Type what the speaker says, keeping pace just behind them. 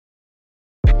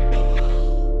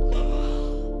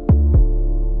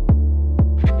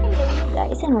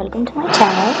guys, and welcome to my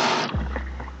channel.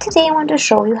 Today I want to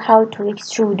show you how to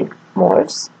extrude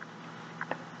morphs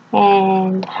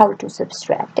and how to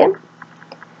subtract them.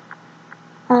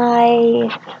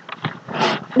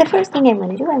 The first thing I'm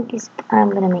going to do is I'm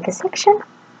going to make a section.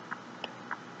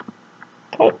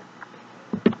 Okay,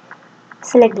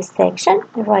 select the section,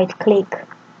 right click,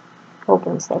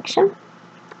 open section.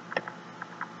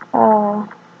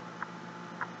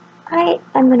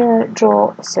 I'm going to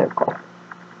draw a circle.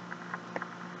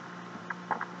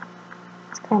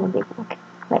 It's kind of big, okay,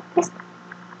 like this.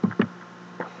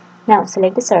 Now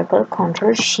select the circle,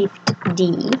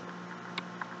 Ctrl-Shift-D,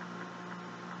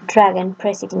 drag and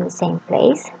press it in the same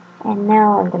place, and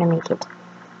now I'm going to make it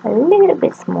a little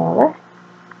bit smaller,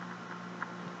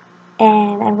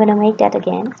 and I'm going to make that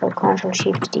again, so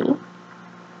Ctrl-Shift-D.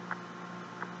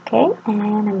 Okay, and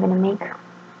I'm going to make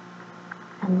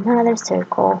another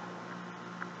circle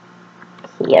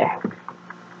here.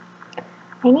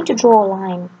 I need to draw a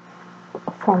line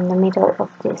from the middle of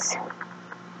this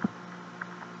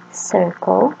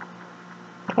circle.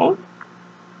 Okay,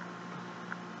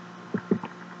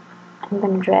 I'm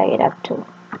going to drag it up to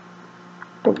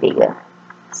the bigger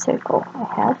circle I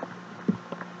have,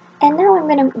 and now I'm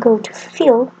going to go to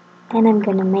fill, and I'm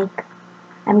going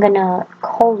to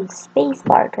hold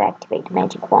spacebar to activate the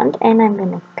magic wand, and I'm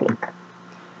going to click.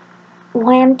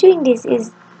 Why I'm doing this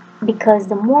is because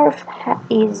the morph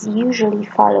is usually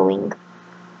following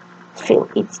fill.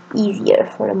 It's easier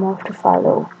for the morph to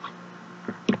follow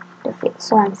the fill.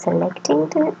 So I'm selecting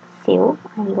the fill,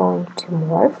 I'm going to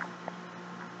morph,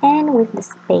 and with the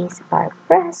space bar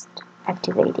pressed,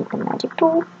 activating the magic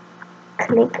tool,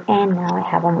 click, and now I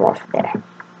have a morph there.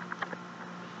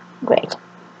 Great.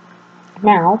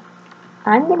 Now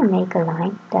I'm going to make a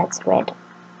line that's red.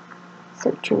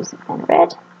 So choose pen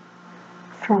red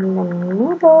from the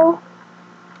middle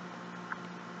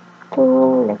to,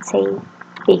 let's say,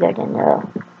 bigger than the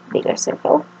bigger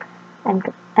circle. I'm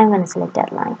going to select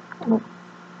that line. And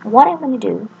what I'm going to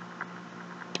do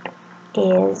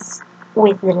is,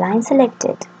 with the line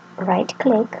selected, right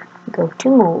click, go to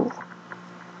move,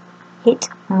 hit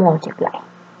multiply.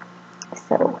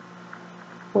 So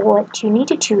what you need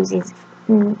to choose is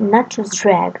not choose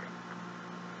drag,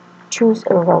 choose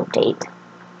a rotate,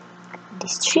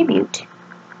 distribute,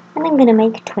 and I'm going to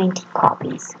make 20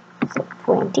 copies. So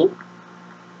 20,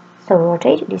 so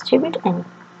rotate, distribute, and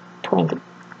 20,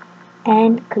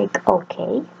 and click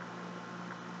OK.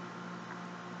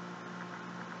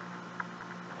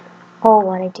 Oh,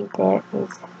 what I did there is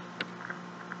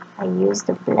I used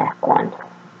the black one,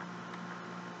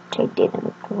 which I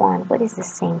didn't want, but it's the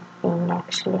same thing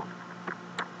actually.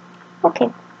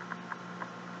 Okay,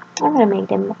 I'm going to make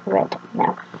them red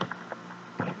now.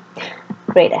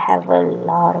 Great, I have a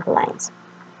lot of lines.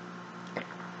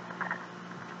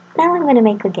 Now I'm going to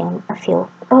make again a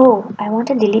fill. Oh, I want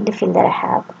to delete the fill that I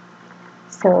have.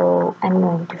 So I'm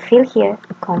going to fill here,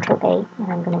 Ctrl A,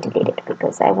 and I'm going to delete it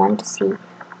because I want to see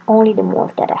only the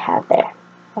morph that I have there.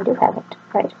 I do have it,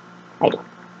 right? I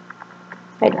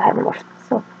do have the morph.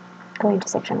 So go into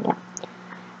section again.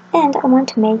 And I want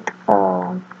to make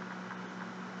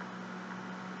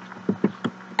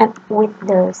and with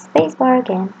the spacebar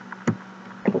again,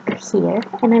 click here,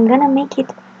 and I'm gonna make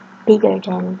it bigger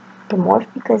than the morph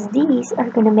because these are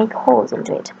gonna make holes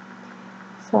into it.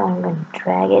 So I'm gonna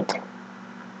drag it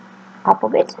up a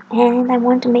bit, and I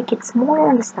want to make it smaller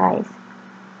on the sides,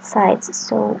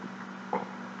 so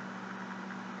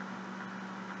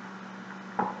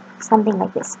something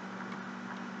like this.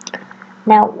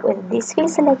 Now with this fill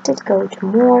selected, go to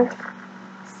morph,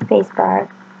 spacebar,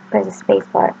 press the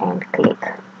spacebar and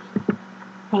click.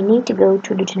 I need to go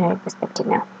to the generic perspective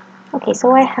now. Okay,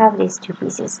 so I have these two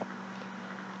pieces.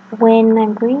 When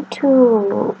I'm going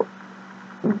to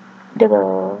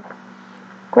the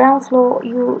ground floor,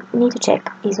 you need to check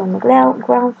is on the ground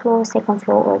floor, second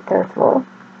floor, or third floor.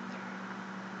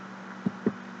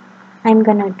 I'm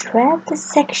gonna drag the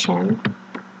section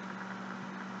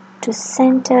to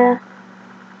center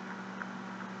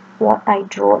what I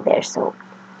draw there. So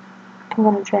I'm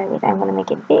gonna drag it, I'm gonna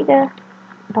make it bigger.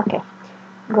 Okay,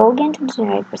 go again to the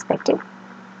generic perspective.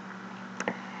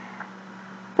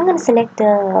 I'm gonna select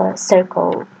the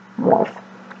circle morph,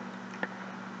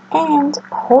 and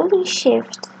holding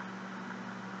shift,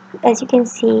 as you can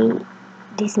see,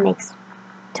 this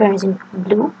turns in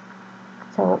blue.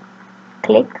 So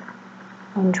click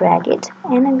and drag it,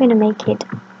 and I'm gonna make it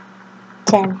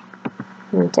 10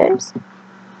 meters.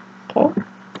 Okay,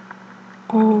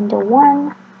 and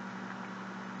one.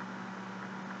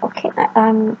 Okay,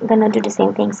 I'm gonna do the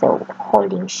same thing. So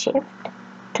holding shift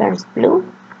turns blue.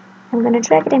 I'm gonna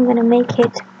drag it. I'm gonna make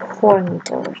it 4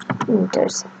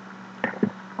 meters.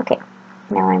 Okay,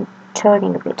 now I'm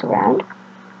turning a bit around.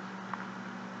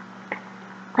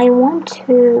 I want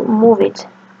to move it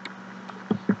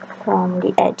from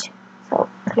the edge, so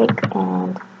click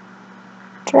and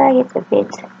drag it a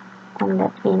bit on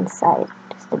the inside,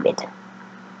 just a bit.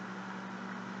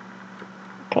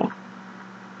 Okay,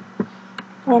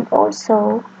 and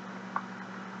also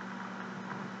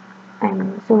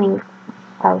I'm zooming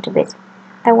out a bit.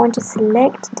 I want to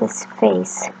select this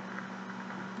face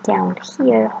down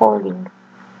here, holding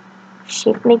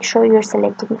shift. Make sure you're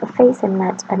selecting a face and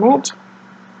not an edge,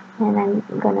 and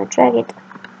I'm gonna drag it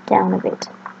down a bit.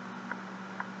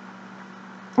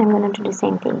 I'm gonna do the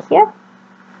same thing here,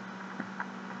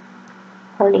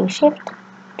 holding shift,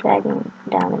 dragging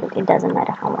down a bit. It doesn't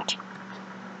matter how much.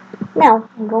 Now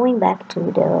I'm going back to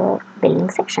the building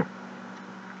section.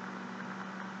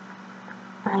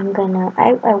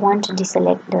 I want to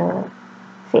deselect the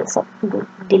fill, so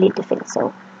delete the fill.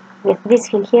 So with this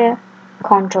fill here,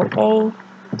 Control A,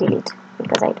 delete,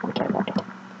 because I don't care about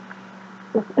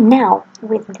it. Now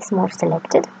with this morph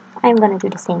selected, I'm going to do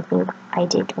the same thing I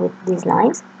did with these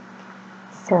lines.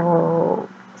 So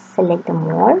select the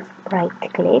morph, right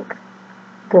click,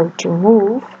 go to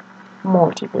move,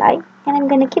 multiply, and I'm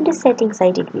going to keep the settings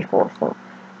I did before. So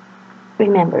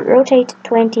remember, rotate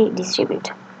 20,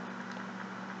 distribute.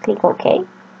 Click OK.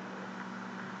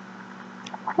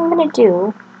 What I'm going to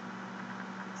do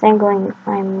is I'm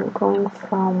going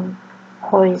from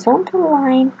horizontal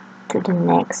line to the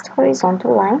next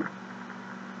horizontal line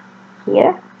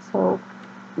here, so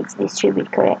it's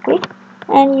distributed correctly.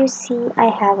 And you see I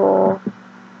have a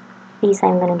piece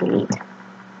I'm going to delete.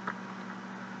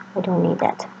 I don't need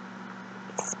that.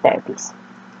 It's a spare piece.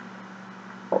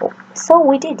 So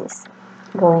we did this.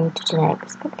 Going to generic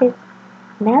perspective.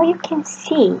 Now you can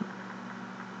see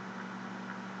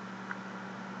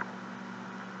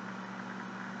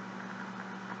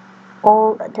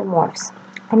all the morphs.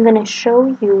 I'm going to show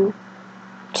you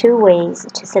 2 ways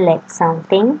to select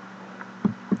something.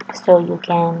 So you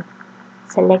can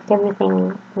select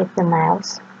everything with the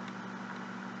mouse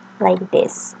like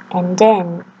this, and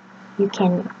then you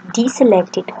can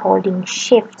deselect it holding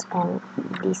shift and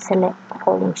deselect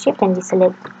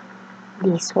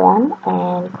this one,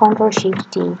 and Control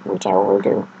Shift T, which I will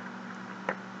do,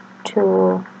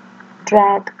 to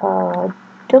drag or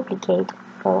duplicate,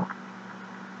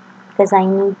 because I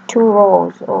need 2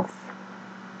 rows of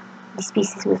these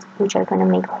pieces which are going to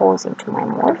make holes into my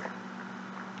morph.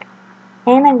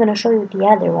 And I'm going to show you the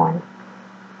other one.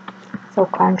 So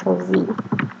Control Z.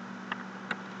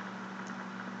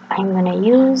 I'm going to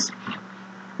use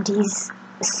this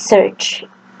search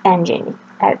engine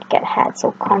Archicad had,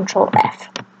 so Control F,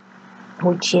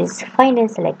 which is find and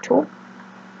select tool.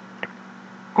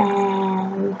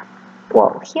 And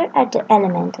well, here at the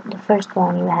element, the first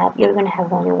one you're going to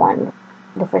have only one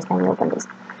the first time you open this.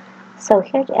 So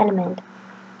here the element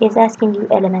is asking you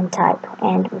element type,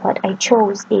 and what I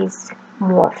chose is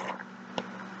morph.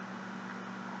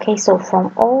 Okay, so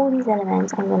from all these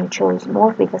elements I'm going to choose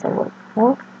morph because I want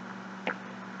morph,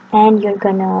 and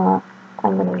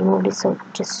I'm going to remove this so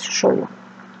just to show you.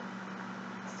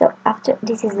 So after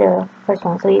this is the first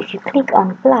one, so if you click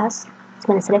on plus, it's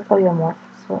going to select all your morph.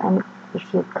 So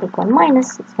if you click on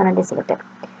minus, it's going to deselect it.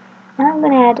 Now I'm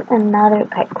going to add another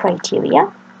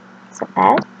criteria. So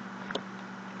add.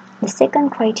 The second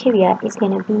criteria is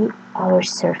going to be our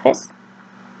surface.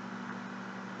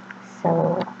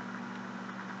 So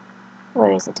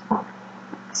where is it? Oh,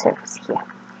 surface here.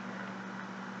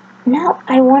 Now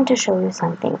I want to show you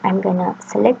something. I'm going to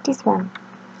select this one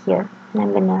here, and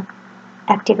I'm going to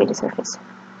activate the surface.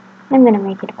 I'm going to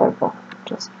make it purple,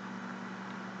 just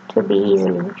to be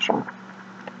easily shown.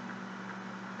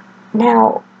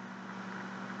 Now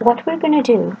what we're going to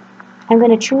do, I'm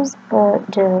going to choose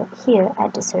here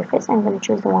at the surface, I'm going to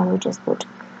choose the one we just put.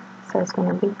 So it's going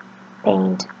to be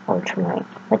paint ultramarine.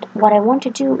 But what I want to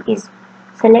do is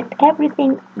select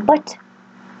everything but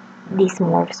these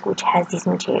morphs which has this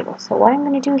material. So what I'm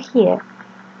going to do here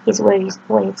is where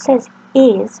it says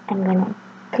is, I'm going to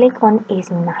click on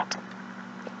is not.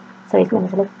 So it's going to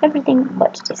select everything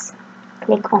but this.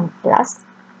 Click on plus,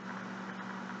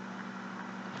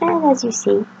 and as you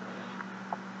see,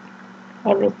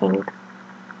 everything,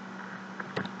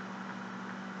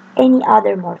 any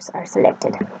other morphs are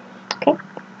selected. Okay,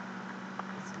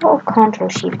 so Control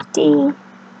Shift D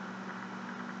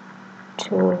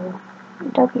to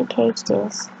duplicate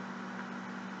this.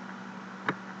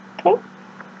 Okay,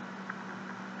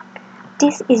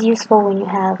 this is useful when you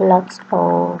have lots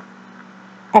of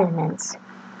elements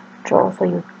draw, so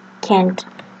you can't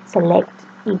select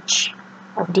each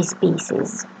of these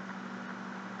pieces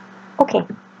Okay,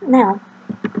 now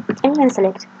I'm going to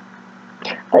select,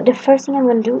 but the first thing I'm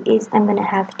going to do is I'm going to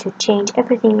have to change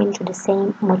everything into the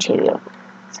same material.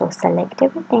 So select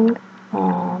everything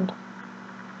and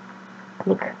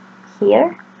click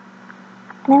here,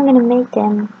 and I'm going to make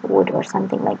them wood or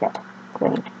something like that,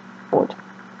 grain wood.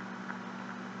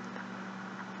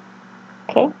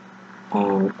 Okay,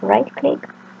 and right click,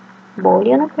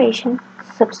 Boolean operation,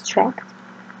 subtract,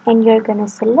 and you're going to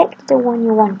select the one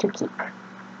you want to keep.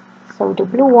 So the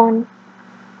blue one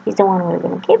is the one we're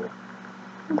going to keep.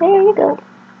 There you go.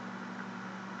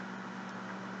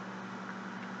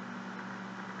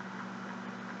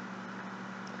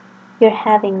 You're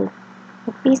having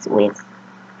a piece with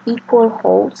equal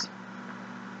holes,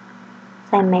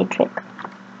 symmetric.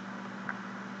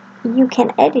 You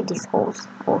can edit these holes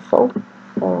also.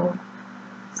 So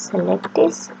select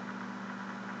this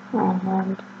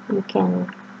and you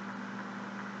can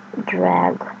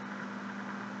drag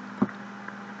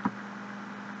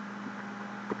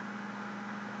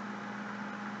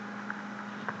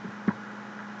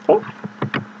okay.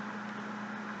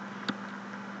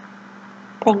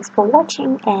 Thanks for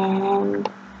watching and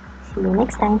see you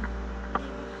next time.